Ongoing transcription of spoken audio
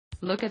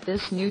Look at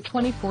this new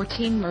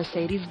 2014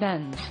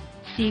 Mercedes-Benz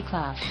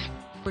C-Class.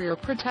 For your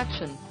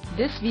protection,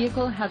 this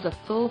vehicle has a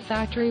full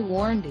factory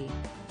warranty.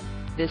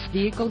 This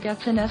vehicle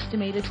gets an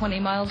estimated 20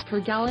 miles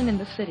per gallon in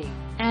the city,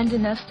 and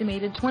an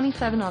estimated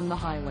 27 on the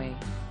highway.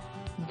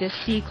 This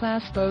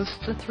C-Class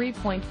boasts a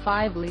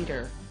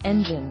 3.5-liter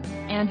engine,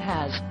 and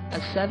has a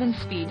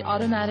 7-speed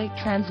automatic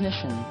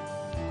transmission.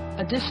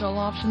 Additional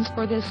options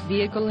for this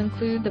vehicle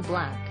include the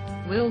black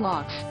wheel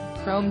locks,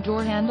 chrome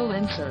door handle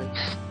inserts,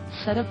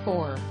 set of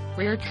 4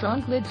 rear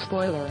trunk lid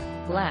spoiler,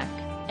 black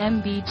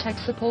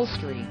MB-Tex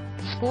upholstery,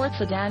 sport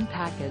sedan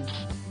package,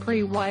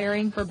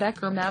 pre-wiring for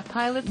Becker map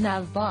pilot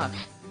nav box,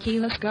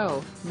 keyless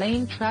go,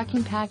 lane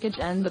tracking package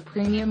and the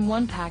premium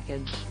 1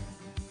 package.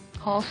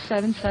 Call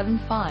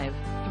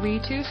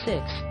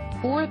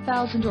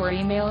 775-326-4000 or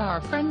email our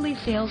friendly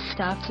sales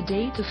staff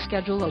today to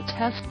schedule a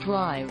test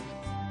drive.